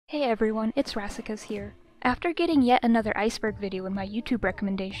Hey everyone, it's Rassikas here. After getting yet another iceberg video in my YouTube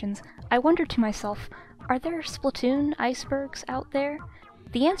recommendations, I wondered to myself, are there Splatoon icebergs out there?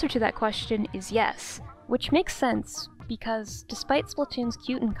 The answer to that question is yes, which makes sense because despite Splatoon's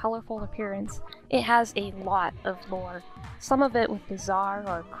cute and colorful appearance, it has a lot of lore, some of it with bizarre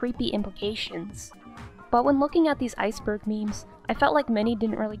or creepy implications. But when looking at these iceberg memes, I felt like many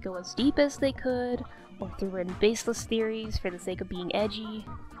didn't really go as deep as they could, or threw in baseless theories for the sake of being edgy.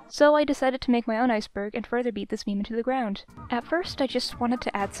 So I decided to make my own iceberg and further beat this meme into the ground. At first I just wanted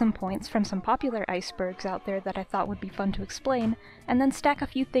to add some points from some popular icebergs out there that I thought would be fun to explain, and then stack a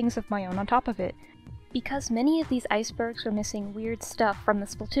few things of my own on top of it. Because many of these icebergs were missing weird stuff from the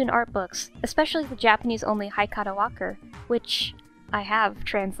Splatoon art books, especially the Japanese-only Haikata, which I have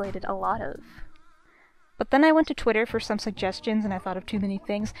translated a lot of. But then I went to Twitter for some suggestions and I thought of too many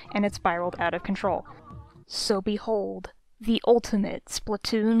things, and it spiraled out of control. So behold, the ultimate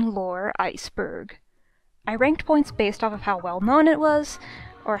Splatoon lore iceberg. I ranked points based off of how well known it was,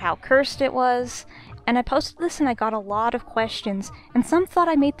 or how cursed it was, and I posted this and I got a lot of questions, and some thought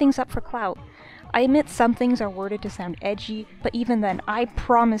I made things up for clout. I admit some things are worded to sound edgy, but even then, I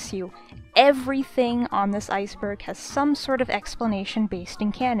promise you, everything on this iceberg has some sort of explanation based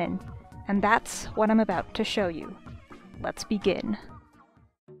in canon. And that's what I'm about to show you. Let's begin.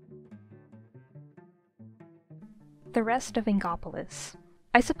 The rest of Inkopolis.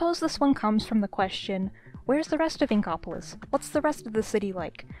 I suppose this one comes from the question, where's the rest of Inkopolis? What's the rest of the city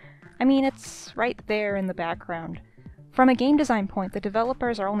like? I mean, it's right there in the background. From a game design point, the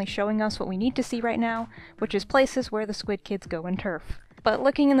developers are only showing us what we need to see right now, which is places where the Squid Kids go and turf. But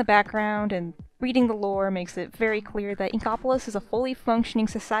looking in the background and reading the lore makes it very clear that Inkopolis is a fully functioning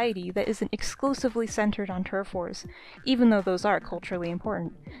society that isn't exclusively centered on turf wars, even though those are culturally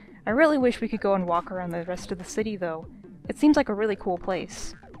important. I really wish we could go and walk around the rest of the city, though. It seems like a really cool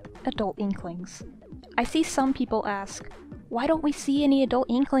place. Adult Inklings. I see some people ask, why don't we see any adult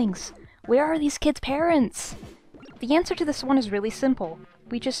Inklings? Where are these kids' parents? The answer to this one is really simple.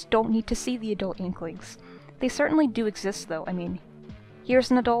 We just don't need to see the adult Inklings. They certainly do exist, though. I mean,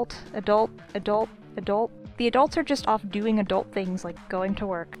 here's an adult. The adults are just off doing adult things like going to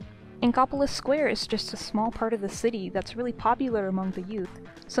work. Inkopolis Square is just a small part of the city that's really popular among the youth,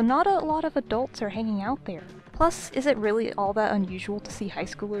 so not a lot of adults are hanging out there. Plus, is it really all that unusual to see high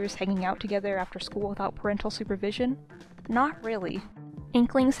schoolers hanging out together after school without parental supervision? Not really.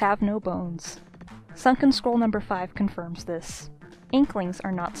 Inklings have no bones. Sunken Scroll number 5 confirms this. Inklings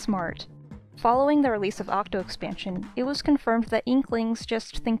are not smart. Following the release of Octo expansion, it was confirmed that Inklings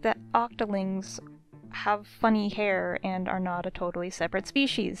just think that Octolings have funny hair and are not a totally separate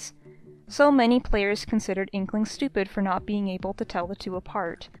species. So many players considered Inklings stupid for not being able to tell the two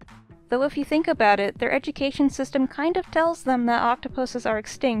apart. Though if you think about it, their education system kind of tells them that octopuses are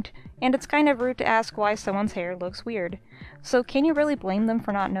extinct, and it's kind of rude to ask why someone's hair looks weird. So can you really blame them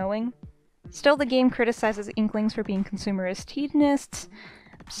for not knowing? Still, the game criticizes Inklings for being consumerist hedonists,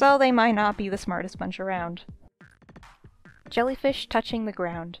 so they might not be the smartest bunch around. Jellyfish touching the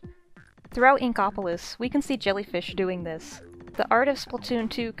ground. Throughout Inkopolis, we can see jellyfish doing this. The art of Splatoon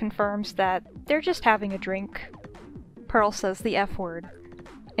 2 confirms that they're just having a drink. Pearl says the F word.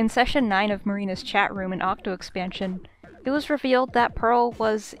 In Session 9 of Marina's chat room in Octo expansion, it was revealed that Pearl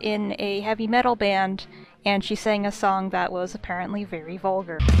was in a heavy metal band, and she sang a song that was apparently very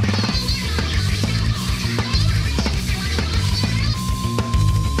vulgar.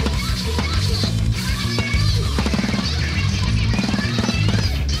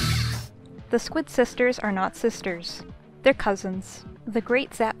 The Squid Sisters are not sisters. They're cousins. The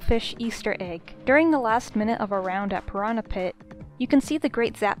Great Zapfish Easter egg. During the last minute of a round at Piranha Pit, you can see the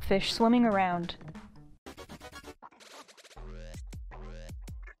Great Zapfish swimming around.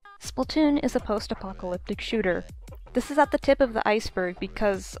 Splatoon is a post-apocalyptic shooter. This is at the tip of the iceberg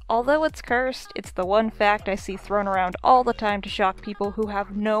because, although it's cursed, it's the one fact I see thrown around all the time to shock people who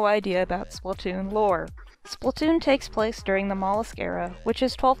have no idea about Splatoon lore. Splatoon takes place during the Mollusk Era, which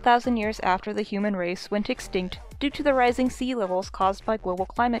is 12,000 years after the human race went extinct due to the rising sea levels caused by global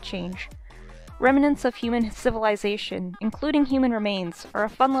climate change. Remnants of human civilization, including human remains, are a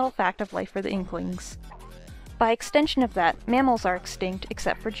fun little fact of life for the Inklings. By extension of that, mammals are extinct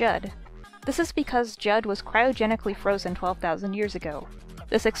except for Judd. This is because Judd was cryogenically frozen 12,000 years ago.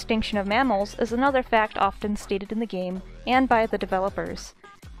 This extinction of mammals is another fact often stated in the game, and by the developers.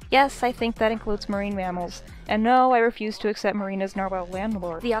 Yes, I think that includes marine mammals, and no, I refuse to accept Marina's narwhal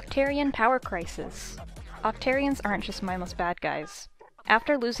landlord. The Octarian Power Crisis. Octarians aren't just mindless bad guys.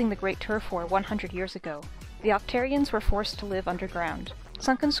 After losing the Great Turf War 100 years ago, the Octarians were forced to live underground.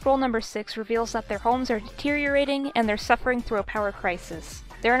 Sunken Scroll number 6 reveals that their homes are deteriorating and they're suffering through a power crisis.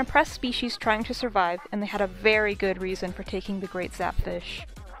 They're an oppressed species trying to survive, and they had a very good reason for taking the great zapfish.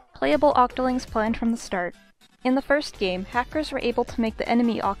 Playable octolings planned from the start. In the first game, hackers were able to make the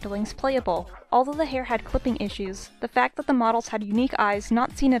enemy octolings playable. Although the hair had clipping issues, the fact that the models had unique eyes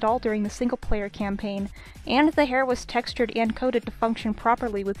not seen at all during the single-player campaign, and the hair was textured and coded to function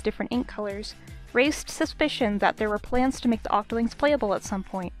properly with different ink colors, raised suspicion that there were plans to make the octolings playable at some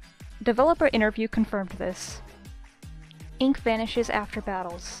point. A developer interview confirmed this. Ink vanishes after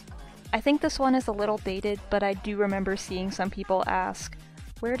battles. I think this one is a little dated, but I do remember seeing some people ask,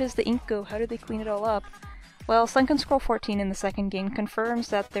 "Where does the ink go? How do they clean it all up?" Well, Sunken Scroll 14 in the second game confirms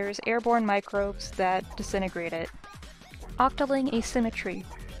that there's airborne microbes that disintegrate it. Octoling asymmetry.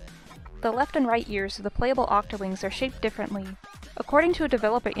 The left and right ears of the playable octolings are shaped differently. According to a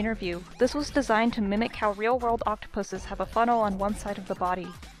developer interview, this was designed to mimic how real-world octopuses have a funnel on one side of the body.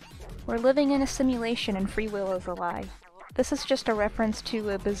 We're living in a simulation and free will is a lie. This is just a reference to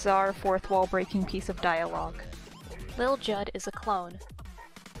a bizarre fourth-wall-breaking piece of dialogue. Lil Judd is a clone.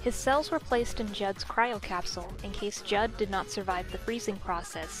 His cells were placed in Judd's cryocapsule in case Judd did not survive the freezing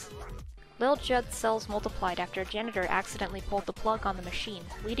process. Lil Judd's cells multiplied after a janitor accidentally pulled the plug on the machine,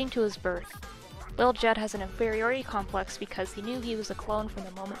 leading to his birth. Lil Judd has an inferiority complex because he knew he was a clone from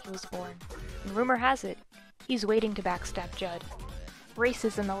the moment he was born. And rumor has it, he's waiting to backstab Judd.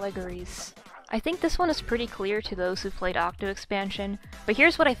 Racism allegories. I think this one is pretty clear to those who played Octo Expansion, but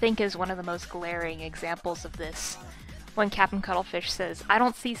here's what I think is one of the most glaring examples of this. When Captain Cuttlefish says, "I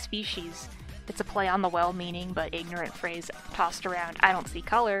don't see species," it's a play on the well-meaning but ignorant phrase tossed around, "I don't see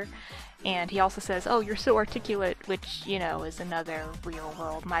color," and he also says, "Oh, you're so articulate," which, you know, is another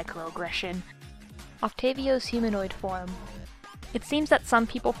real-world microaggression. Octavio's humanoid form. It seems that some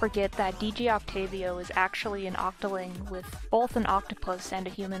people forget that DJ Octavio is actually an octoling with both an octopus and a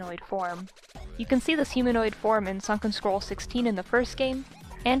humanoid form. You can see this humanoid form in Sunken Scroll 16 in the first game,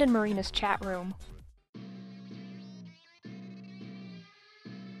 and in Marina's chat room.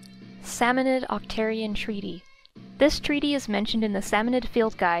 Saminid Octarian Treaty. This treaty is mentioned in the Saminid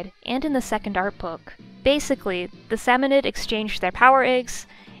Field Guide and in the second art book. Basically, the Saminid exchange their power eggs,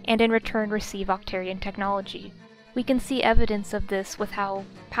 and in return receive Octarian technology. We can see evidence of this with how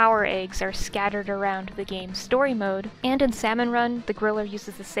power eggs are scattered around the game's story mode, and in Salmon Run, the Griller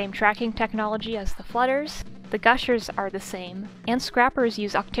uses the same tracking technology as the Flutters, the Gushers are the same, and Scrappers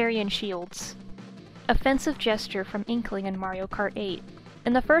use Octarian shields. Offensive gesture from Inkling in Mario Kart 8.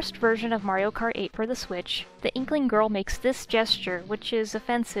 In the first version of Mario Kart 8 for the Switch, the Inkling girl makes this gesture, which is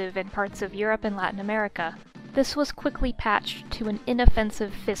offensive in parts of Europe and Latin America. This was quickly patched to an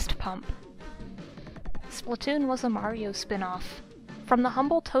inoffensive fist pump. Splatoon was a Mario spin-off. From the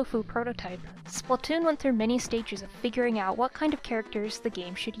humble tofu prototype, Splatoon went through many stages of figuring out what kind of characters the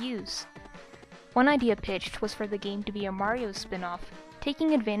game should use. One idea pitched was for the game to be a Mario spin-off,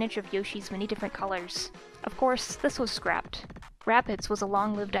 taking advantage of Yoshi's many different colors. Of course, this was scrapped. Rabbits was a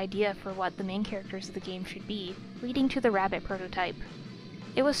long-lived idea for what the main characters of the game should be, leading to the Rabbit prototype.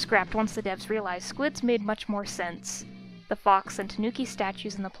 It was scrapped once the devs realized squids made much more sense. The fox and tanuki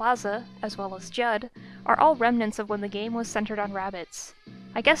statues in the plaza, as well as Judd, are all remnants of when the game was centered on rabbits.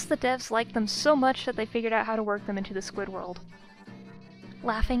 I guess the devs liked them so much that they figured out how to work them into the squid world.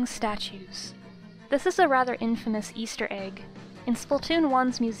 Laughing statues. This is a rather infamous Easter egg. In Splatoon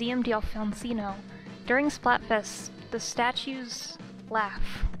 1's Museum di Alfonsino, during Splatfest, the statues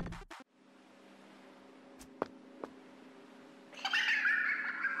laugh.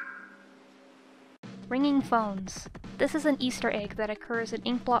 Ringing phones. This is an Easter egg that occurs in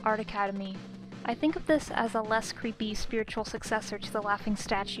Inkblot Art Academy. I think of this as a less creepy spiritual successor to the laughing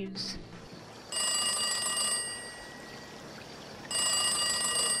statues.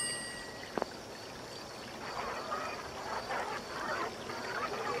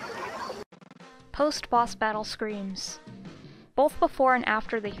 Post-boss battle screams. Both before and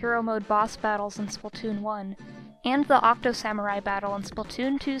after the Hero Mode boss battles in Splatoon 1, and the Octo Samurai battle in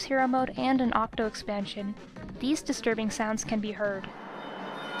Splatoon 2's Hero Mode and an Octo expansion, these disturbing sounds can be heard.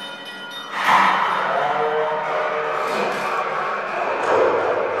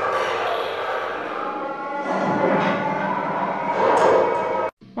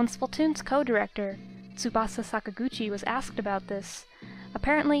 When Splatoon's co-director, Tsubasa Sakaguchi, was asked about this,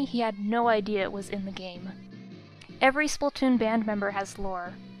 apparently he had no idea it was in the game. Every Splatoon band member has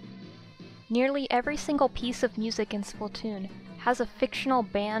lore. Nearly every single piece of music in Splatoon has a fictional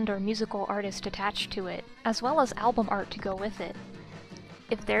band or musical artist attached to it, as well as album art to go with it.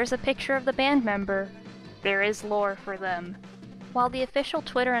 If there's a picture of the band member, there is lore for them. While the official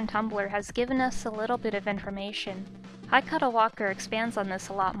Twitter and Tumblr has given us a little bit of information, Haikata Walker expands on this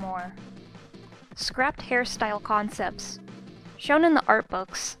a lot more. Scrapped hairstyle concepts. Shown in the art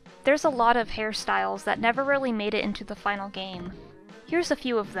books, there's a lot of hairstyles that never really made it into the final game. Here's a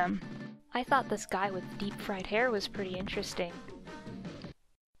few of them. I thought this guy with deep-fried hair was pretty interesting.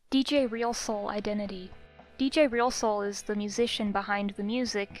 DJ Real Soul identity. DJ Real Soul is the musician behind the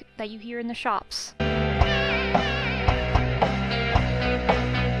music that you hear in the shops.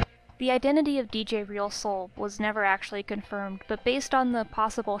 The identity of DJ Real Soul was never actually confirmed, but based on the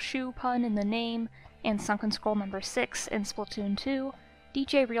possible shoe pun in the name and Sunken Scroll number 6 in Splatoon 2,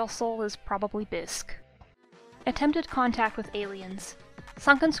 DJ Real Soul is probably Bisque. Attempted contact with aliens.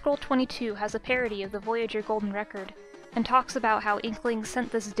 Sunken Scroll 22 has a parody of the Voyager Golden Record, and talks about how Inklings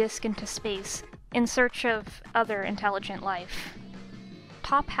sent this disc into space in search of other intelligent life.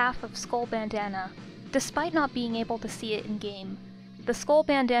 Top half of Skull Bandana. Despite not being able to see it in-game, the Skull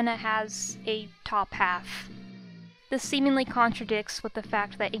Bandana has a top half. This seemingly contradicts with the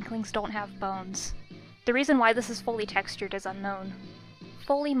fact that Inklings don't have bones. The reason why this is fully textured is unknown.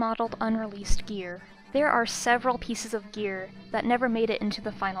 Fully modeled unreleased gear. There are several pieces of gear that never made it into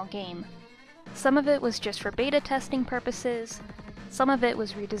the final game. Some of it was just for beta testing purposes, some of it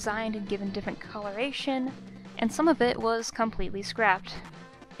was redesigned and given different coloration, and some of it was completely scrapped.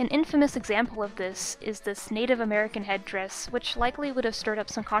 An infamous example of this is this Native American headdress, which likely would have stirred up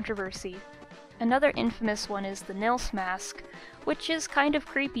some controversy. Another infamous one is the Nils mask, which is kind of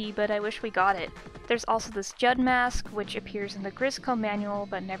creepy, but I wish we got it. There's also this Judd mask, which appears in the Grizzco manual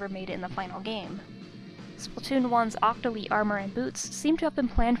but never made it in the final game. Splatoon 1's Octoly armor and boots seem to have been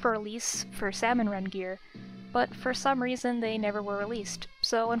planned for release for Salmon Run gear, but for some reason they never were released,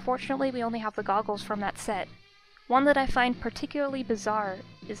 so unfortunately we only have the goggles from that set. One that I find particularly bizarre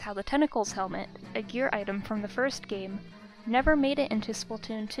is how the Tentacles helmet, a gear item from the first game, never made it into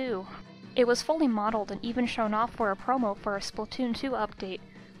Splatoon 2. It was fully modeled and even shown off for a promo for a Splatoon 2 update,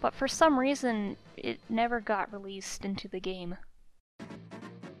 but for some reason it never got released into the game.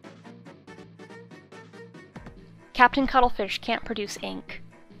 Captain Cuttlefish can't produce ink.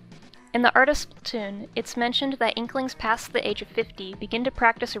 In the art of Splatoon, it's mentioned that Inklings past the age of 50 begin to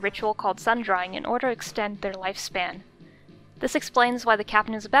practice a ritual called sun drying in order to extend their lifespan. This explains why the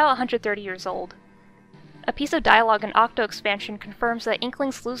captain is about 130 years old. A piece of dialogue in Octo expansion confirms that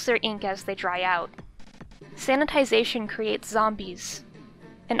Inklings lose their ink as they dry out. Sanitization creates zombies.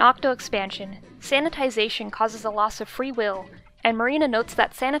 In Octo expansion, sanitization causes a loss of free will, and Marina notes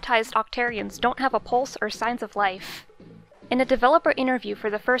that sanitized Octarians don't have a pulse or signs of life. In a developer interview for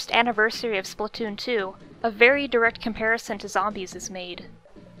the first anniversary of Splatoon 2, a very direct comparison to zombies is made.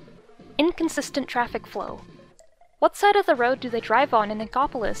 Inconsistent traffic flow. What side of the road do they drive on in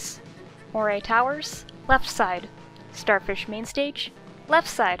Inkopolis? Moray Towers? Left side. Starfish main stage? Left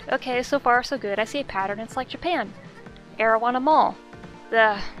side. Okay, so far so good. I see a pattern, it's like Japan. Arowana Mall.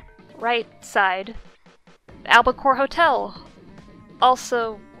 The right side. Albacore Hotel.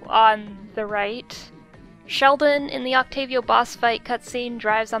 Also on the right. Sheldon in the Octavio boss fight cutscene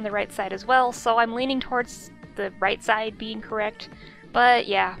drives on the right side as well, so I'm leaning towards the right side being correct. But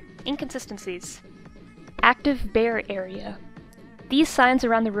yeah, inconsistencies. Active bear area. These signs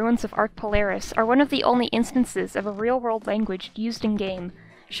around the ruins of Arc Polaris are one of the only instances of a real-world language used in-game,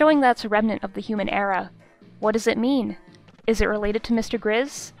 showing that it's a remnant of the human era. What does it mean? Is it related to Mr.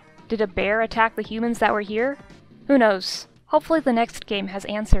 Grizz? Did a bear attack the humans that were here? Who knows? Hopefully the next game has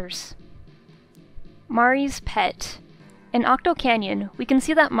answers. Mari's pet. In Octo Canyon, we can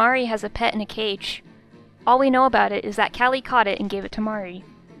see that Mari has a pet in a cage. All we know about it is that Callie caught it and gave it to Mari.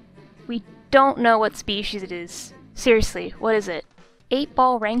 We don't know what species it is. Seriously, what is it?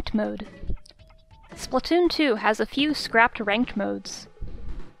 8-ball ranked mode. Splatoon 2 has a few scrapped ranked modes.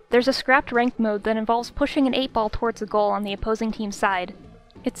 There's a scrapped ranked mode that involves pushing an 8-ball towards a goal on the opposing team's side.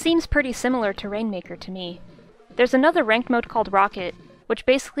 It seems pretty similar to Rainmaker to me. There's another ranked mode called Rocket, which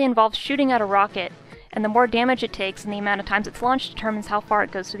basically involves shooting at a rocket, and the more damage it takes and the amount of times it's launched determines how far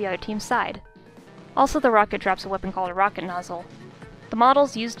it goes to the other team's side. Also, the rocket drops a weapon called a rocket nozzle. The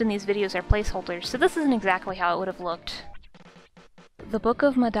models used in these videos are placeholders, so this isn't exactly how it would have looked. The Book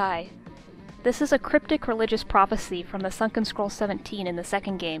of Madai. This is a cryptic religious prophecy from the Sunken Scroll 17 in the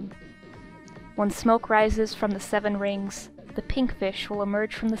second game. When smoke rises from the 7 rings, the pink fish will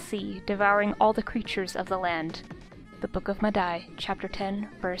emerge from the sea, devouring all the creatures of the land. The Book of Madai, Chapter 10,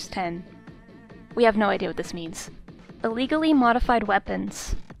 Verse 10. We have no idea what this means. Illegally modified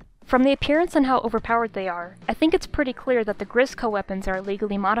weapons. From the appearance and how overpowered they are, I think it's pretty clear that the Grizzco weapons are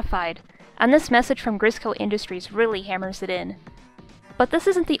illegally modified, and this message from Grizzco Industries really hammers it in. But this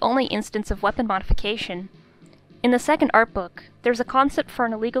isn't the only instance of weapon modification. In the second art book, there's a concept for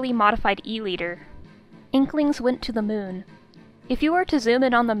an illegally modified E-liter. Inklings went to the moon. If you were to zoom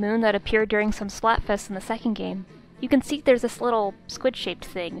in on the moon that appeared during some Splatfests in the second game, you can see there's this little squid-shaped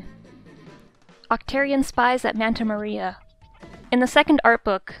thing. Octarian spies at Manta Maria. In the second art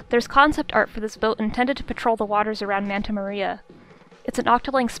book, there's concept art for this boat intended to patrol the waters around Manta Maria. It's an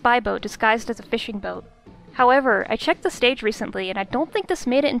octoling spy boat disguised as a fishing boat. However, I checked the stage recently and I don't think this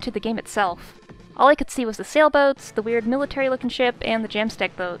made it into the game itself. All I could see was the sailboats, the weird military-looking ship, and the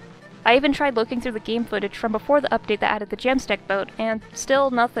jamstack boat. I even tried looking through the game footage from before the update that added the jamstack boat, and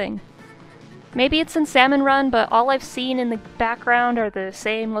still nothing. Maybe it's in Salmon Run, but all I've seen in the background are the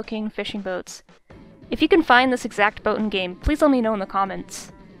same looking fishing boats. If you can find this exact boat in game, please let me know in the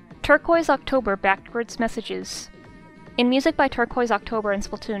comments. Turquoise October backwards messages. In music by Turquoise October in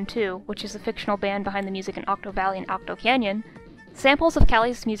Splatoon 2, which is the fictional band behind the music in Octo Valley and Octo Canyon, samples of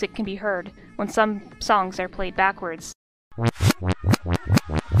Callie's music can be heard when some songs are played backwards.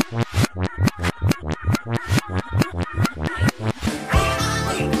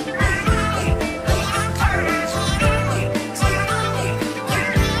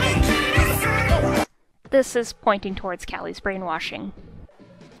 This is pointing towards Callie's brainwashing.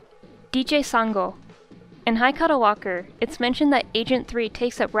 DJ Sango. In Haikata Walker, it's mentioned that Agent 3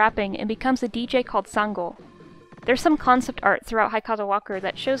 takes up rapping and becomes a DJ called Sango. There's some concept art throughout Haikata Walker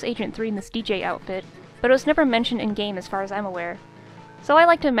that shows Agent 3 in this DJ outfit, but it was never mentioned in-game as far as I'm aware. So I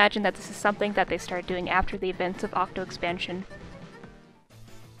like to imagine that this is something that they started doing after the events of Octo Expansion.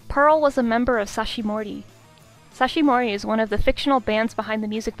 Pearl was a member of Sashimori. Sashimori is one of the fictional bands behind the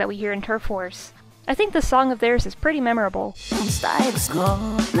music that we hear in Turf Wars. I think this song of theirs is pretty memorable.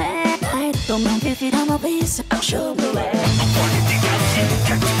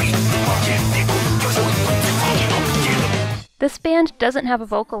 This band doesn't have a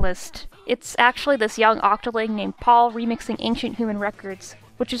vocalist. It's actually this young octoling named Paul remixing ancient human records,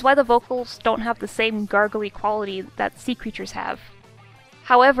 which is why the vocals don't have the same gargly quality that sea creatures have.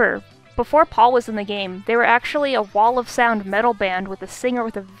 However, before Paul was in the game, they were actually a wall of sound metal band with a singer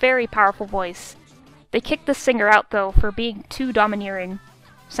with a very powerful voice. They kicked this singer out though for being too domineering.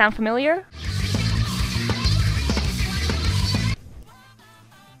 Sound familiar?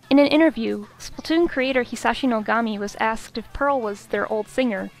 In an interview, Splatoon creator Hisashi Nogami was asked if Pearl was their old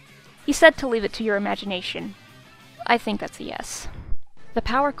singer. He said to leave it to your imagination. I think that's a yes. The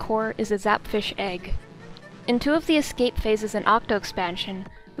power core is a Zapfish egg. In 2 of the escape phases in Octo Expansion,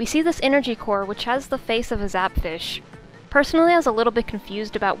 we see this energy core which has the face of a Zapfish. Personally, I was a little bit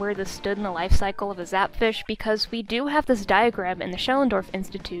confused about where this stood in the life cycle of a Zapfish because we do have this diagram in the Schellendorf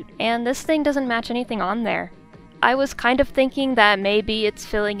Institute, and this thing doesn't match anything on there. I was kind of thinking that maybe it's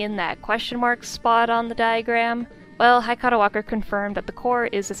filling in that question mark spot on the diagram. Well, Haikata Walker confirmed that the core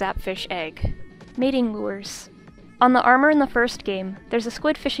is a Zapfish egg. Mating lures. On the armor in the first game, there's a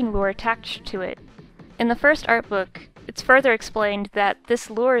squid fishing lure attached to it. In the first art book, it's further explained that this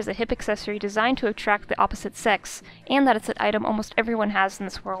lure is a hip accessory designed to attract the opposite sex, and that it's an item almost everyone has in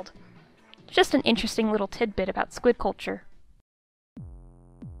this world. Just an interesting little tidbit about squid culture.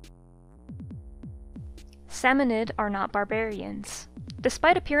 Salmonid are not barbarians.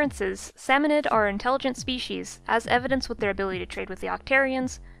 Despite appearances, Salmonid are an intelligent species, as evidenced with their ability to trade with the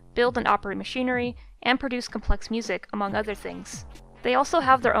Octarians, build and operate machinery, and produce complex music, among other things. They also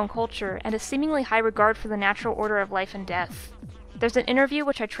have their own culture, and a seemingly high regard for the natural order of life and death. There's an interview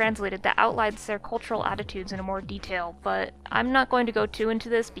which I translated that outlines their cultural attitudes in more detail, but I'm not going to go too into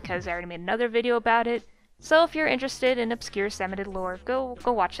this because I already made another video about it, so if you're interested in obscure Salmonid lore, go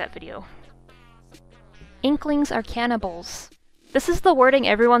watch that video. Inklings are cannibals. This is the wording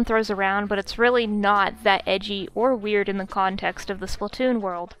everyone throws around, but it's really not that edgy or weird in the context of the Splatoon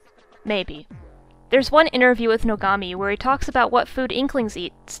world. Maybe. There's one interview with Nogami where he talks about what food Inklings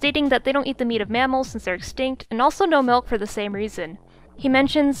eat, stating that they don't eat the meat of mammals since they're extinct, and also no milk for the same reason. He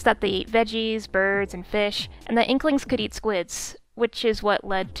mentions that they eat veggies, birds, and fish, and that Inklings could eat squids, which is what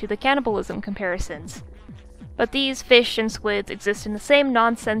led to the cannibalism comparisons. But these fish and squids exist in the same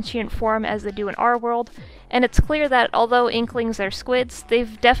non-sentient form as they do in our world, and it's clear that although Inklings are squids,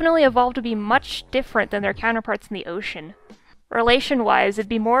 they've definitely evolved to be much different than their counterparts in the ocean. Relation-wise, it'd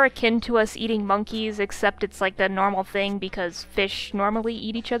be more akin to us eating monkeys, except it's like the normal thing because fish normally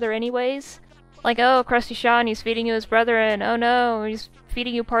eat each other anyways. Like, oh, Krusty Sean, he's feeding you his brother, and oh no, he's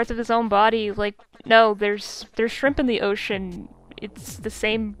feeding you parts of his own body. Like, no, there's shrimp in the ocean. It's the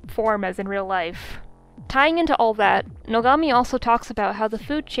same form as in real life. Tying into all that, Nogami also talks about how the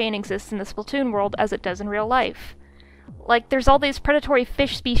food chain exists in the Splatoon world as it does in real life. Like, there's all these predatory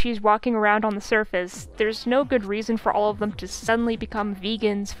fish species walking around on the surface. There's no good reason for all of them to suddenly become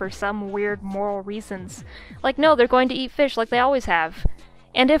vegans for some weird moral reasons. Like, no, they're going to eat fish like they always have.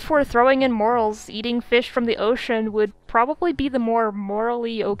 And if we're throwing in morals, eating fish from the ocean would probably be the more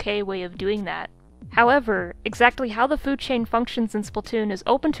morally okay way of doing that. However, exactly how the food chain functions in Splatoon is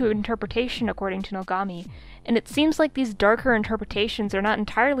open to interpretation according to Nogami, and it seems like these darker interpretations are not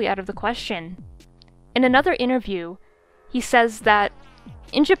entirely out of the question. In another interview, he says that,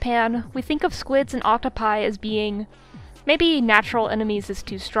 in Japan, we think of squids and octopi as being, maybe natural enemies is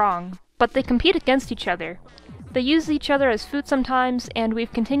too strong, but they compete against each other. They use each other as food sometimes, and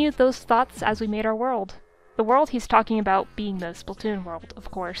we've continued those thoughts as we made our world. The world he's talking about being the Splatoon world, of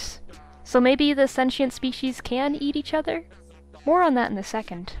course. So maybe the sentient species can eat each other? More on that in a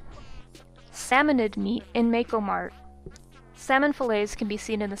second. Salmonid meat in Mako Mart. Salmon fillets can be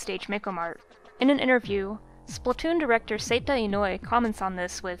seen in the stage Mako Mart. In an interview, Splatoon director Seita Inoue comments on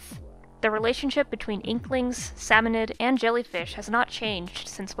this with, "The relationship between inklings, salmonid, and jellyfish has not changed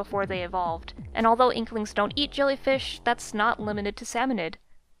since before they evolved, and although inklings don't eat jellyfish, that's not limited to salmonid.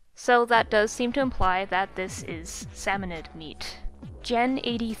 So that does seem to imply that this is salmonid meat." Gen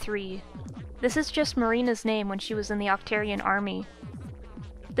 83. This is just Marina's name when she was in the Octarian army.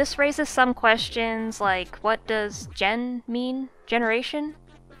 This raises some questions like, what does gen mean? Generation?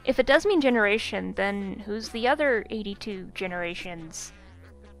 If it does mean generation, then who's the other 82 generations?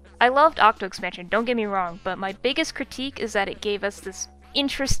 I loved Octo Expansion, don't get me wrong, but my biggest critique is that it gave us this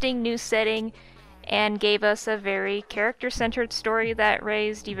interesting new setting and gave us a very character-centered story that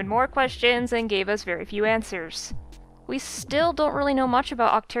raised even more questions and gave us very few answers. We still don't really know much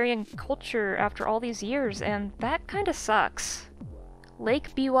about Octarian culture after all these years, and that kinda sucks.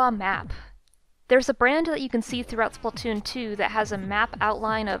 Lake Biwa map. There's a brand that you can see throughout Splatoon 2 that has a map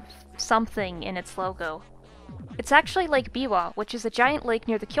outline of something in its logo. It's actually Lake Biwa, which is a giant lake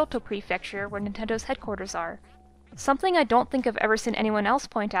near the Kyoto prefecture where Nintendo's headquarters are. Something I don't think I've ever seen anyone else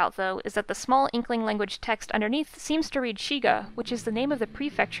point out, though, is that the small Inkling language text underneath seems to read Shiga, which is the name of the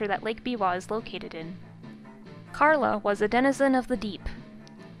prefecture that Lake Biwa is located in. Carla was a denizen of the deep.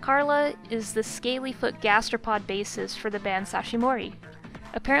 Carla is the scaly-foot gastropod basis for the band Sashimori.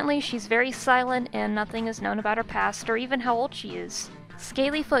 Apparently she's very silent and nothing is known about her past or even how old she is.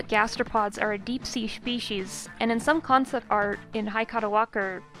 Scaly-foot gastropods are a deep-sea species, and in some concept art in Haikata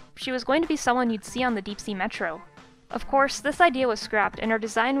Walker, she was going to be someone you'd see on the deep-sea metro. Of course, this idea was scrapped and her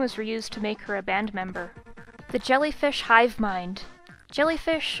design was reused to make her a band member. The jellyfish hive mind.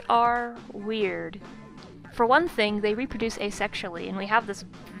 Jellyfish are weird. For one thing, they reproduce asexually, and we have this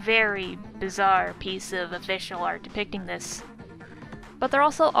very bizarre piece of official art depicting this. But they're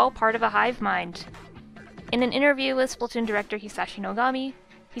also all part of a hive mind. In an interview with Splatoon director Hisashi Nogami,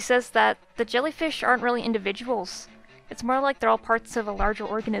 he says that the jellyfish aren't really individuals. It's more like they're all parts of a larger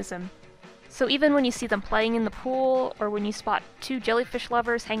organism. So even when you see them playing in the pool, or when you spot two jellyfish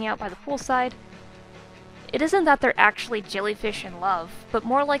lovers hanging out by the poolside, it isn't that they're actually jellyfish in love, but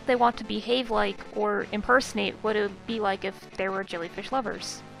more like they want to behave like, or impersonate what it would be like if they were jellyfish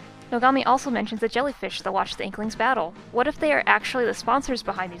lovers. Nogami also mentions the jellyfish that watch the Inklings battle. What if they are actually the sponsors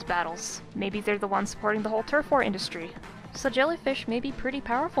behind these battles? Maybe they're the ones supporting the whole turf war industry. So jellyfish may be pretty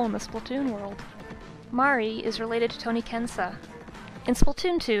powerful in the Splatoon world. Mari is related to Tony Kensa. In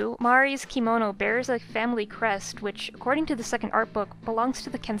Splatoon 2, Mari's kimono bears a family crest which, according to the second art book, belongs to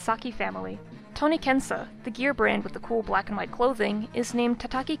the Kensaki family. Tony Kensa, the gear brand with the cool black and white clothing, is named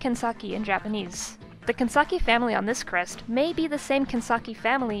Tataki Kensaki in Japanese. The Kensaki family on this crest may be the same Kensaki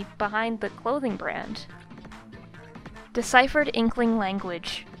family behind the clothing brand. Deciphered Inkling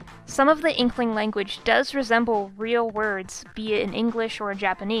language. Some of the Inkling language does resemble real words, be it in English or in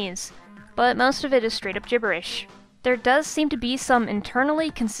Japanese, but most of it is straight up gibberish. There does seem to be some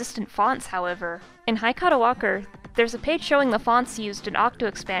internally consistent fonts, however. In Haikata Walker, there's a page showing the fonts used in Octo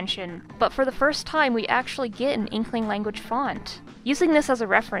Expansion, but for the first time we actually get an Inkling language font. Using this as a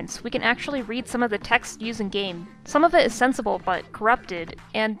reference, we can actually read some of the text used in game. Some of it is sensible but corrupted,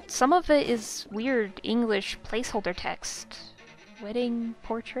 and some of it is weird English placeholder text. Wedding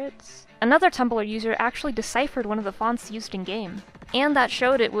portraits? Another Tumblr user actually deciphered one of the fonts used in game. And that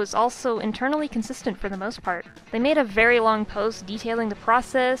showed it was also internally consistent for the most part. They made a very long post detailing the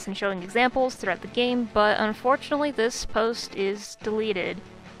process and showing examples throughout the game, but unfortunately this post is deleted.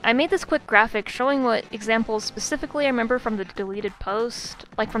 I made this quick graphic showing what examples specifically I remember from the deleted post,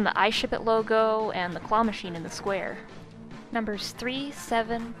 like from the iShipIt logo and the claw machine in the square. Numbers 3,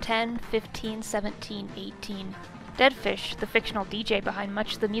 7, 10, 15, 17, 18. Deadfish, the fictional DJ behind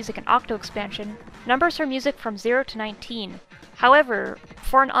much of the music in Octo Expansion, numbers her music from 0 to 19. However,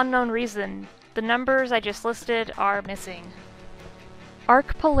 for an unknown reason, the numbers I just listed are missing.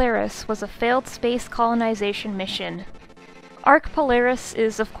 Arc Polaris was a failed space colonization mission. Arc Polaris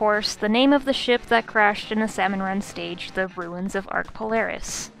is, of course, the name of the ship that crashed in the Salmon Run stage, the ruins of Arc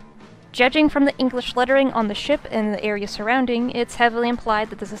Polaris. Judging from the English lettering on the ship and the area surrounding, it's heavily implied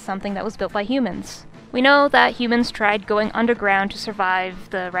that this is something that was built by humans. We know that humans tried going underground to survive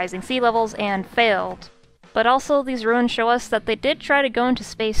the rising sea levels and failed, but also these ruins show us that they did try to go into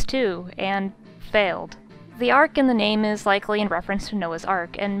space too, and failed. The Ark in the name is likely in reference to Noah's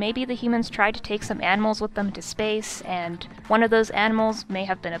Ark, and maybe the humans tried to take some animals with them to space, and one of those animals may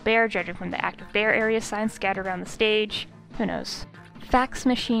have been a bear, judging from the active bear area signs scattered around the stage. Who knows? Fax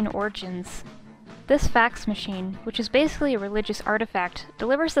machine origins. This fax machine, which is basically a religious artifact,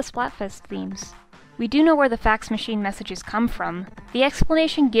 delivers the Splatfest themes. We do know where the fax machine messages come from. The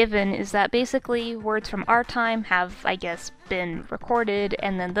explanation given is that basically words from our time have, I guess, been recorded,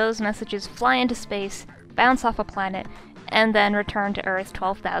 and then those messages fly into space, bounce off a planet, and then return to Earth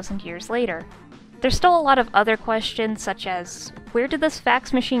 12,000 years later. There's still a lot of other questions, such as, where did this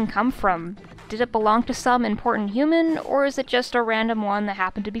fax machine come from? Did it belong to some important human, or is it just a random one that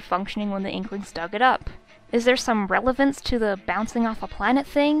happened to be functioning when the Inklings dug it up? Is there some relevance to the bouncing off a planet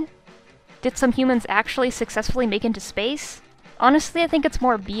thing? Did some humans actually successfully make it into space? Honestly, I think it's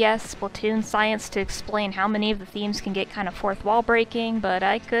more BS Splatoon science to explain how many of the themes can get kind of fourth wall breaking, but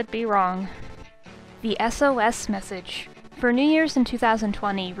I could be wrong. The SOS message. For New Year's in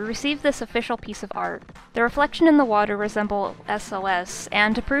 2020, we received this official piece of art. The reflection in the water resembles SOS,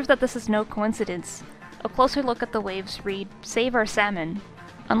 and to prove that this is no coincidence, a closer look at the waves read, "Save our salmon."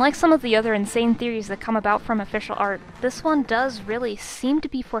 Unlike some of the other insane theories that come about from official art, this one does really seem to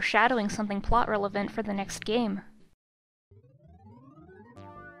be foreshadowing something plot relevant for the next game.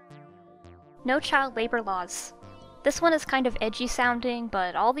 No child labor laws. This one is kind of edgy sounding,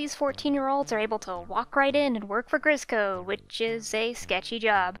 but all these 14-year-olds are able to walk right in and work for Grisco, which is a sketchy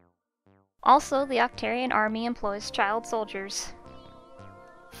job. Also, the Octarian army employs child soldiers.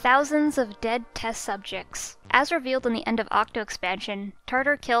 Thousands of dead test subjects. As revealed in the end of Octo expansion,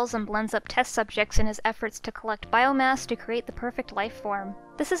 Tartar kills and blends up test subjects in his efforts to collect biomass to create the perfect life form.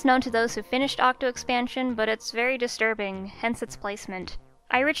 This is known to those who finished Octo expansion, but it's very disturbing, hence its placement.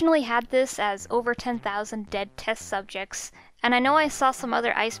 I originally had this as over 10,000 dead test subjects, and I know I saw some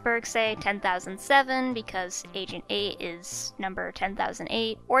other icebergs say 10,007 because Agent 8 is number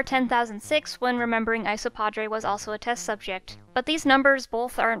 10,008, or 10,006 when remembering Isopadre was also a test subject. But these numbers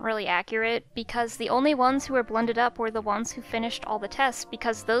both aren't really accurate, because the only ones who were blended up were the ones who finished all the tests,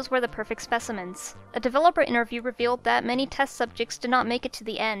 because those were the perfect specimens. A developer interview revealed that many test subjects did not make it to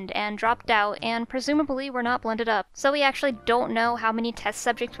the end, and dropped out, and presumably were not blended up. So we actually don't know how many test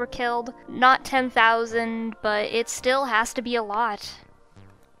subjects were killed. Not 10,000, but it still has to be a lot.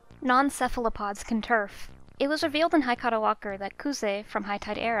 Non-cephalopods can turf. It was revealed in Haikata Walker that Kuze from High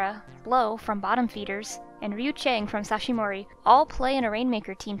Tide Era, Blow from Bottom Feeders, and Ryu Chang from Sashimori all play in a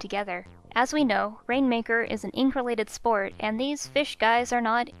Rainmaker team together. As we know, Rainmaker is an ink-related sport, and these fish guys are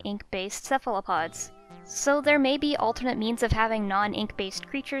not ink-based cephalopods. So there may be alternate means of having non-ink-based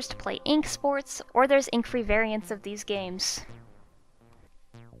creatures to play ink sports, or there's ink-free variants of these games.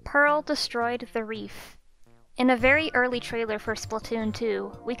 Pearl destroyed the reef. In a very early trailer for Splatoon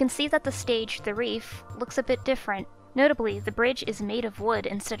 2, we can see that the stage, the reef, looks a bit different. Notably, the bridge is made of wood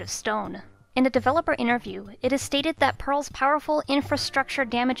instead of stone. In a developer interview, it is stated that Pearl's powerful,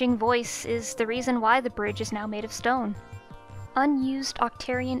 infrastructure-damaging voice is the reason why the bridge is now made of stone. Unused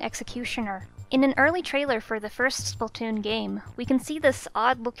Octarian Executioner. In an early trailer for the first Splatoon game, we can see this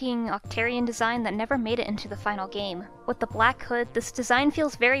odd-looking Octarian design that never made it into the final game. With the black hood, this design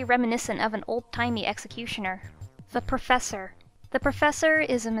feels very reminiscent of an old-timey executioner. The Professor. The Professor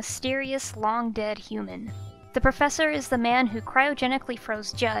is a mysterious, long-dead human. The Professor is the man who cryogenically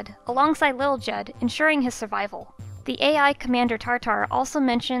froze Judd, alongside Little Judd, ensuring his survival. The AI Commander Tartar also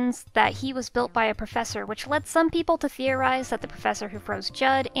mentions that he was built by a professor, which led some people to theorize that the professor who froze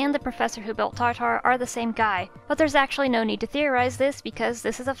Judd and the professor who built Tartar are the same guy, but there's actually no need to theorize this because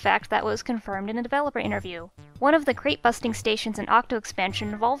this is a fact that was confirmed in a developer interview. One of the crate-busting stations in Octo expansion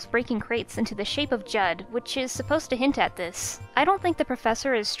involves breaking crates into the shape of Judd, which is supposed to hint at this. I don't think the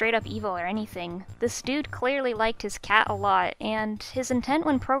professor is straight up evil or anything. This dude clearly liked his cat a lot, and his intent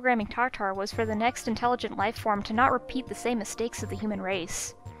when programming Tartar was for the next intelligent life form to not repeat the same mistakes of the human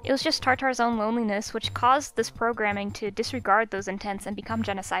race. It was just Tartar's own loneliness which caused this programming to disregard those intents and become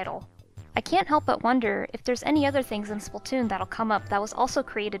genocidal. I can't help but wonder if there's any other things in Splatoon that'll come up that was also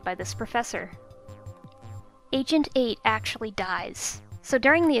created by this professor. Agent 8 actually dies. So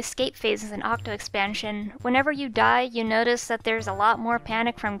during the escape phases in Octo expansion, whenever you die, you notice that there's a lot more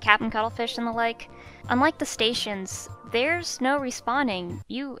panic from Captain Cuttlefish and the like. Unlike the stations, there's no respawning,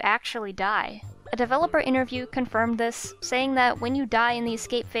 you actually die. A developer interview confirmed this, saying that when you die in the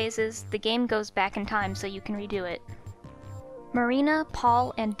escape phases, the game goes back in time so you can redo it. Marina,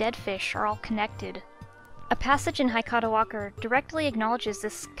 Paul, and dead fish are all connected. A passage in Haikatawaka directly acknowledges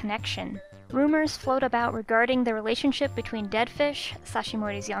this connection. Rumors float about regarding the relationship between Deadfish,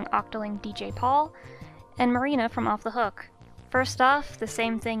 Sashimori's young octoling DJ Paul, and Marina from Off the Hook. First off, the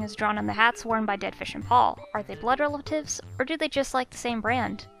same thing is drawn on the hats worn by Deadfish and Paul. Are they blood relatives, or do they just like the same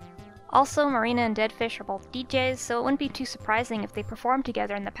brand? Also, Marina and Deadfish are both DJs, so it wouldn't be too surprising if they performed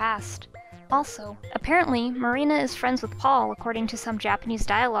together in the past. Also, apparently, Marina is friends with Paul according to some Japanese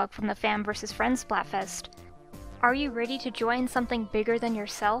dialogue from the Fam vs. Friends Splatfest. Are you ready to join something bigger than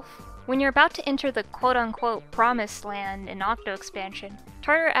yourself? When you're about to enter the quote-unquote promised land in Octo expansion,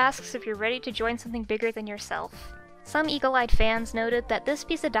 Tartar asks if you're ready to join something bigger than yourself. Some eagle-eyed fans noted that this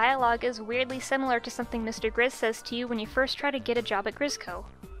piece of dialogue is weirdly similar to something Mr. Grizz says to you when you first try to get a job at Grizzco.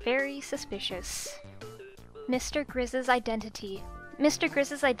 Very suspicious. Mr. Grizz's identity. Mr.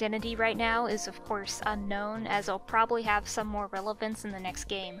 Grizz's identity right now is of course unknown, as it'll probably have some more relevance in the next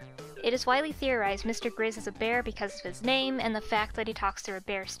game. It is widely theorized Mr. Grizz is a bear because of his name and the fact that he talks through a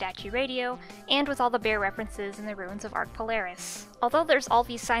bear statue radio, and with all the bear references in the ruins of Arc Polaris. Although there's all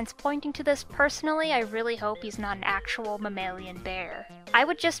these signs pointing to this, personally I really hope he's not an actual mammalian bear. I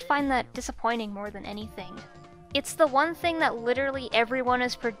would just find that disappointing more than anything. It's the one thing that literally everyone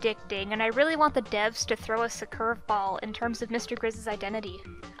is predicting, and I really want the devs to throw us a curveball in terms of Mr. Grizz's identity.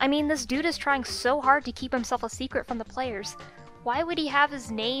 I mean, this dude is trying so hard to keep himself a secret from the players. Why would he have his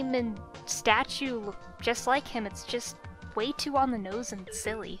name and statue look just like him? It's just way too on the nose and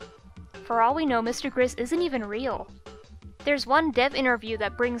silly. For all we know, Mr. Grizz isn't even real. There's one dev interview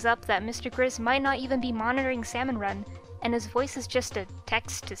that brings up that Mr. Grizz might not even be monitoring Salmon Run, and his voice is just a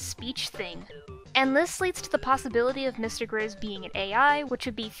text-to-speech thing. And this leads to the possibility of Mr. Grizz being an AI, which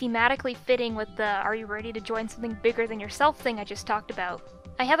would be thematically fitting with the "are you ready to join something bigger than yourself" thing I just talked about.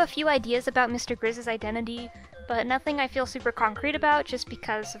 I have a few ideas about Mr. Grizz's identity, but nothing I feel super concrete about just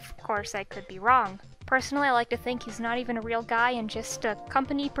because, of course, I could be wrong. Personally, I like to think he's not even a real guy and just a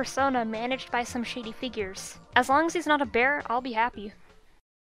company persona managed by some shady figures. As long as he's not a bear, I'll be happy.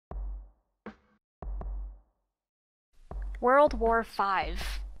 World War V.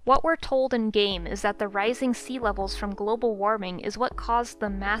 What we're told in-game is that the rising sea levels from global warming is what caused the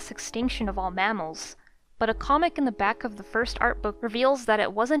mass extinction of all mammals, but a comic in the back of the first art book reveals that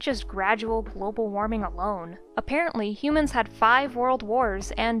it wasn't just gradual global warming alone. Apparently, humans had 5 world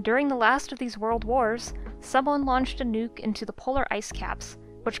wars, and during the last of these world wars, someone launched a nuke into the polar ice caps,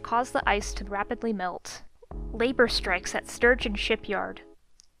 which caused the ice to rapidly melt. Labor strikes at Sturgeon Shipyard.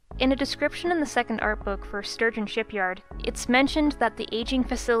 In a description in the second art book for Sturgeon Shipyard, it's mentioned that the aging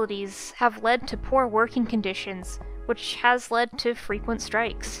facilities have led to poor working conditions, which has led to frequent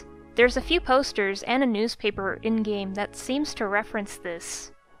strikes. There's a few posters and a newspaper in-game that seems to reference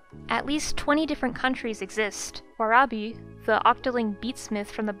this. At least 20 different countries exist. Warabi, the octoling beatsmith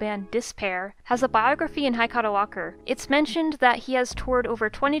from the band Despair, has a biography in Haikatawaka. It's mentioned that he has toured over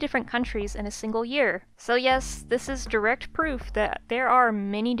 20 different countries in a single year. So yes, this is direct proof that there are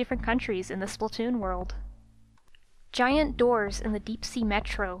many different countries in the Splatoon world. Giant doors in the Deep Sea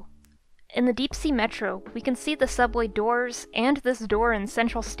Metro. In the Deep Sea Metro, we can see the subway doors, and this door in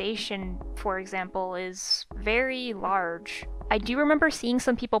Central Station, for example, is very large. I do remember seeing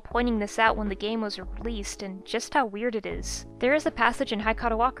some people pointing this out when the game was released, and just how weird it is. There is a passage in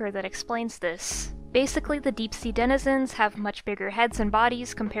Haikatawaka that explains this. Basically, the deep sea denizens have much bigger heads and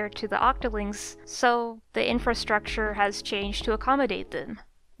bodies compared to the octolings, so the infrastructure has changed to accommodate them.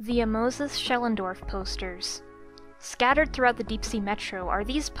 The Moses Schellendorf posters. Scattered throughout the Deep Sea Metro are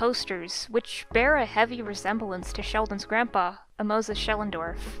these posters, which bear a heavy resemblance to Sheldon's grandpa, Moses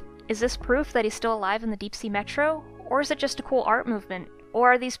Schellendorf. Is this proof that he's still alive in the Deep Sea Metro? Or is it just a cool art movement?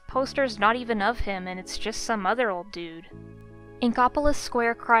 Or are these posters not even of him and it's just some other old dude? Inkopolis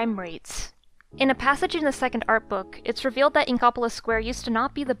Square crime rates. In a passage in the second art book, it's revealed that Inkopolis Square used to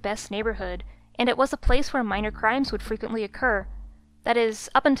not be the best neighborhood, and it was a place where minor crimes would frequently occur. That is,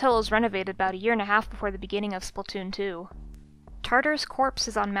 up until it was renovated about a year and a half before the beginning of Splatoon 2. Tartar's corpse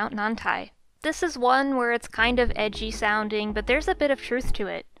is on Mount Nantai. This is one where it's kind of edgy sounding, but there's a bit of truth to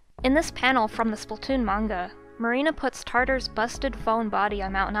it. In this panel from the Splatoon manga, Marina puts Tartar's busted phone body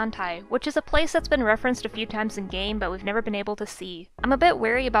on Mount Nantai, which is a place that's been referenced a few times in-game but we've never been able to see. I'm a bit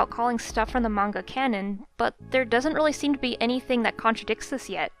wary about calling stuff from the manga canon, but there doesn't really seem to be anything that contradicts this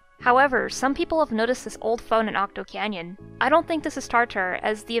yet. However, some people have noticed this old phone in Octo Canyon. I don't think this is Tartar,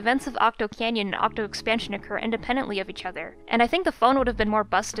 as the events of Octo Canyon and Octo Expansion occur independently of each other, and I think the phone would have been more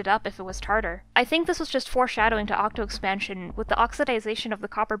busted up if it was Tartar. I think this was just foreshadowing to Octo Expansion, with the oxidization of the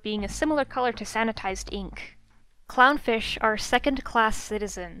copper being a similar color to sanitized ink. Clownfish are second-class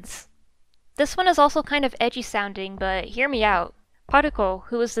citizens. This one is also kind of edgy sounding, but hear me out. Paruko,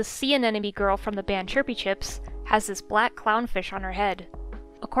 who is the sea anemone girl from the band Chirpy Chips, has this black clownfish on her head.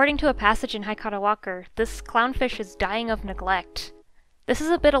 According to a passage in Haikara, this clownfish is dying of neglect. This is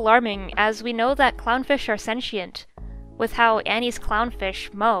a bit alarming, as we know that clownfish are sentient, with how Annie's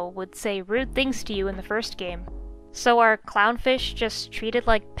clownfish, Mo, would say rude things to you in the first game. So are clownfish just treated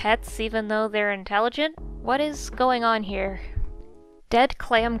like pets even though they're intelligent? What is going on here? Dead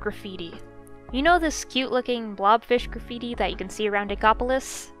clam graffiti. You know this cute-looking blobfish graffiti that you can see around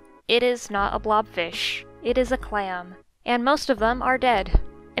Inkopolis? It is not a blobfish. It is a clam. And most of them are dead.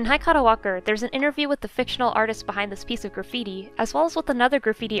 In Haikara, there's an interview with the fictional artist behind this piece of graffiti, as well as with another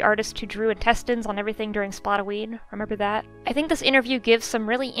graffiti artist who drew intestines on everything during Splatoon. Remember that? I think this interview gives some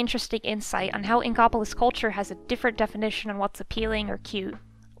really interesting insight on how Inkopolis culture has a different definition on what's appealing or cute.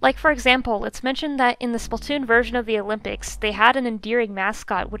 Like, for example, it's mentioned that in the Splatoon version of the Olympics, they had an endearing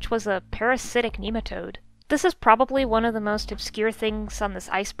mascot which was a parasitic nematode. This is probably one of the most obscure things on this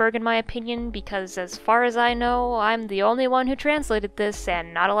iceberg in my opinion, because as far as I know, I'm the only one who translated this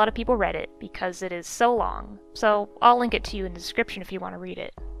and not a lot of people read it, because it is so long. So I'll link it to you in the description if you want to read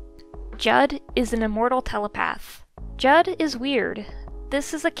it. Judd is an immortal telepath. Judd is weird.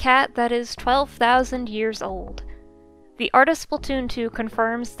 This is a cat that is 12,000 years old. The artist Splatoon 2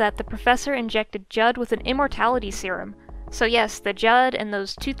 confirms that the professor injected Judd with an immortality serum. So yes, the Judd and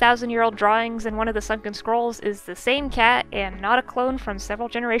those 2,000-year-old drawings in one of the sunken scrolls is the same cat and not a clone from several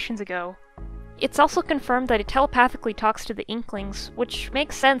generations ago. It's also confirmed that he telepathically talks to the Inklings, which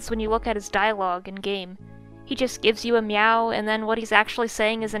makes sense when you look at his dialogue in-game. He just gives you a meow, and then what he's actually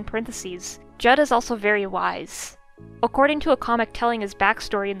saying is in parentheses. Judd is also very wise. According to a comic telling his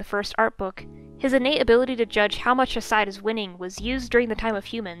backstory in the first art book, his innate ability to judge how much a side is winning was used during the time of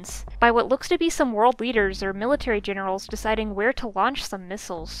humans, by what looks to be some world leaders or military generals deciding where to launch some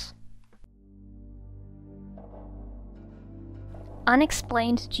missiles.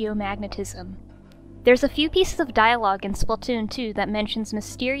 Unexplained geomagnetism. There's a few pieces of dialogue in Splatoon 2 that mentions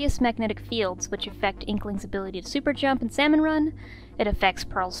mysterious magnetic fields which affect Inkling's ability to super jump and salmon run, it affects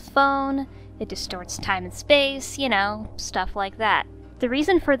Pearl's phone, it distorts time and space, you know, stuff like that. The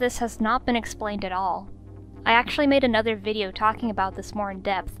reason for this has not been explained at all. I actually made another video talking about this more in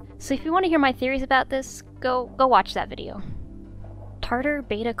depth, so if you want to hear my theories about this, go watch that video. Tartar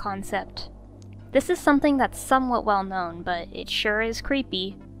beta concept. This is something that's somewhat well known, but it sure is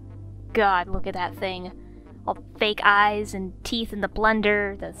creepy. God, look at that thing. All the fake eyes and teeth in the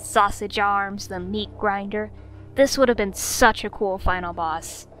blender, the sausage arms, the meat grinder. This would have been such a cool final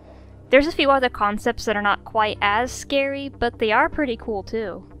boss. There's a few other concepts that are not quite as scary, but they are pretty cool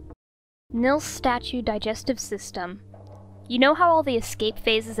too. Nil's statue digestive system. You know how all the escape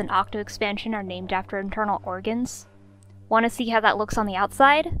phases in Octo Expansion are named after internal organs? Want to see how that looks on the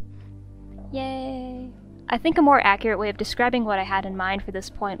outside? Yay! I think a more accurate way of describing what I had in mind for this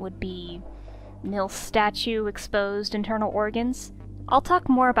point would be Nil's statue exposed internal organs. I'll talk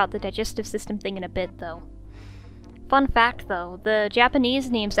more about the digestive system thing in a bit though. Fun fact though, the Japanese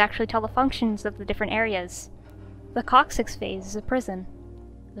names actually tell the functions of the different areas. The coccyx phase is a prison.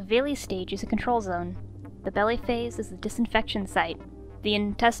 The Vili stage is a control zone. The belly phase is the disinfection site. The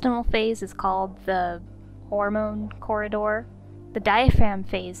intestinal phase is called the hormone corridor. The diaphragm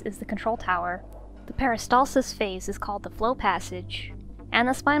phase is the control tower. The peristalsis phase is called the flow passage. And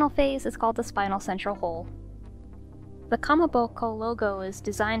the spinal phase is called the spinal central hole. The Kamaboko logo is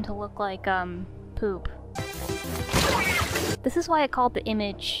designed to look like, poop. This is why I called the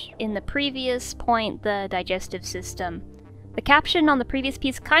image in the previous point the digestive system. The caption on the previous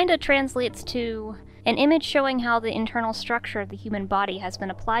piece kinda translates to an image showing how the internal structure of the human body has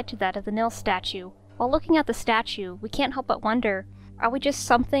been applied to that of the Nil statue. While looking at the statue, we can't help but wonder, are we just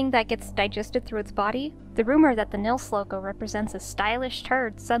something that gets digested through its body? The rumor that the Nils logo represents a stylish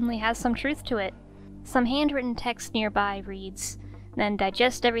turd suddenly has some truth to it. Some handwritten text nearby reads, "Then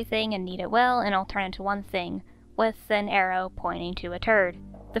digest everything and knead it well and it'll turn into one thing," with an arrow pointing to a turd.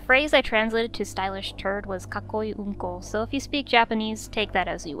 The phrase I translated to stylish turd was kakoi unko, so if you speak Japanese, take that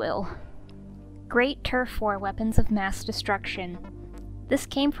as you will. Great Turf War weapons of mass destruction. This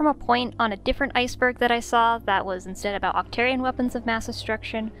came from a point on a different iceberg that I saw that was instead about Octarian weapons of mass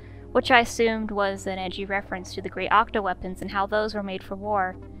destruction, which I assumed was an edgy reference to the Great Octo weapons and how those were made for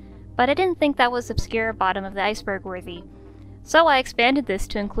war. But I didn't think that was obscure bottom of the iceberg worthy, so I expanded this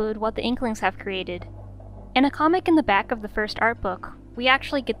to include what the Inklings have created. In a comic in the back of the first art book, we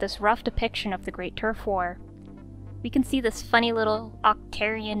actually get this rough depiction of the Great Turf War. We can see this funny little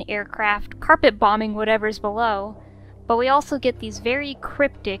Octarian aircraft carpet bombing whatever's below, but we also get these very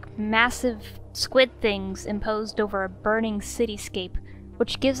cryptic, massive squid things imposed over a burning cityscape,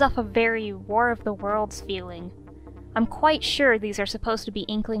 which gives off a very War of the Worlds feeling. I'm quite sure these are supposed to be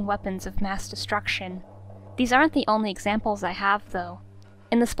inkling weapons of mass destruction. These aren't the only examples I have, though.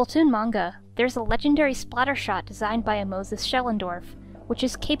 In the Splatoon manga, there's a legendary splatter shot designed by a Moses Schellendorf, which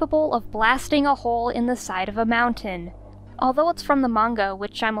is capable of blasting a hole in the side of a mountain. Although it's from the manga,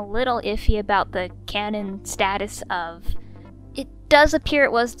 which I'm a little iffy about the canon status of, it does appear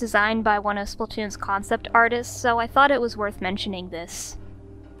it was designed by one of Splatoon's concept artists, so I thought it was worth mentioning this.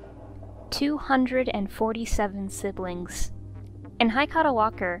 247 siblings. In Haikata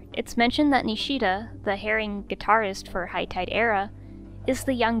Walker, it's mentioned that Nishida, the herring guitarist for High Tide Era, is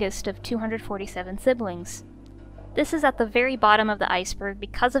the youngest of 247 siblings. This is at the very bottom of the iceberg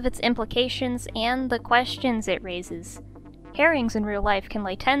because of its implications and the questions it raises. Herrings in real life can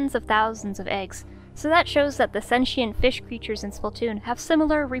lay tens of thousands of eggs, so that shows that the sentient fish creatures in Splatoon have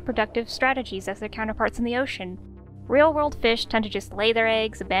similar reproductive strategies as their counterparts in the ocean. Real-world fish tend to just lay their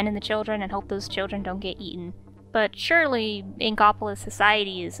eggs, abandon the children, and hope those children don't get eaten. But surely, Inkopolis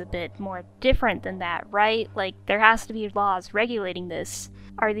society is a bit more different than that, right? Like, there has to be laws regulating this.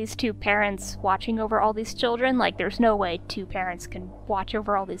 Are these two parents watching over all these children? Like, there's no way two parents can watch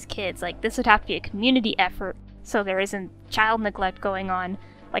over all these kids. Like, this would have to be a community effort, so there isn't child neglect going on.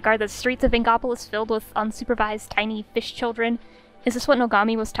 Like, are the streets of Inkopolis filled with unsupervised tiny fish children? Is this what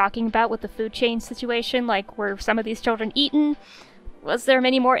Nogami was talking about with the food chain situation? Like, were some of these children eaten? Was there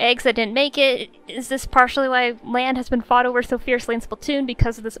many more eggs that didn't make it? Is this partially why land has been fought over so fiercely in Splatoon,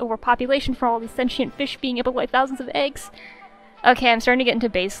 because of this overpopulation from all these sentient fish being able to lay thousands of eggs? Okay, I'm starting to get into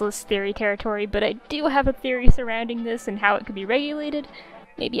baseless theory territory, but I do have a theory surrounding this and how it could be regulated.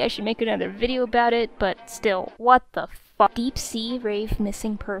 Maybe I should make another video about it, but still, what the fuck? Deep Sea Rave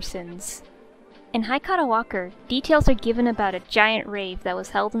Missing Persons. In Haikata Walker, details are given about a giant rave that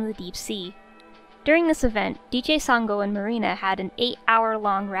was held in the deep sea. During this event, DJ Sango and Marina had an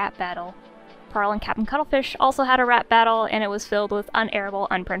 8-hour-long rap battle. Pearl and Captain Cuttlefish also had a rap battle, and it was filled with unairable,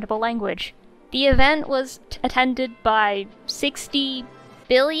 unprintable language. The event was attended by 60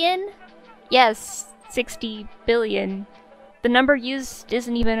 billion? Yes, 60 billion. The number used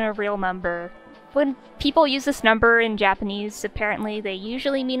isn't even a real number. When people use this number in Japanese, apparently they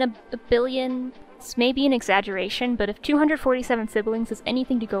usually mean a billion. It's maybe an exaggeration, but if 247 siblings is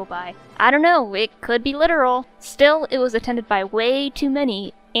anything to go by, I don't know, it could be literal. Still, it was attended by way too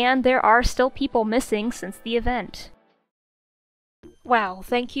many, and there are still people missing since the event. Wow,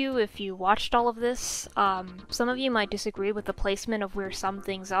 thank you if you watched all of this. Some of you might disagree with the placement of where some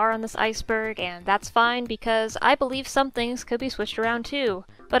things are on this iceberg, and that's fine because I believe some things could be switched around too.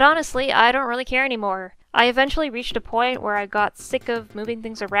 But honestly, I don't really care anymore. I eventually reached a point where I got sick of moving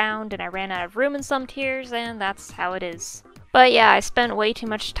things around and I ran out of room in some tiers, and that's how it is. But yeah, I spent way too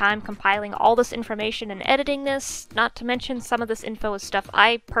much time compiling all this information and editing this, not to mention some of this info is stuff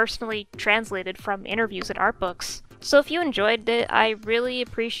I personally translated from interviews and art books. So if you enjoyed it, I really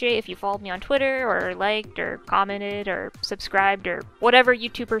appreciate if you followed me on Twitter, or liked, or commented, or subscribed, or whatever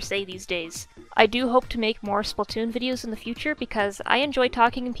YouTubers say these days. I do hope to make more Splatoon videos in the future because I enjoy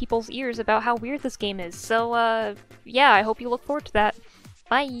talking in people's ears about how weird this game is, so yeah, I hope you look forward to that.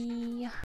 Bye!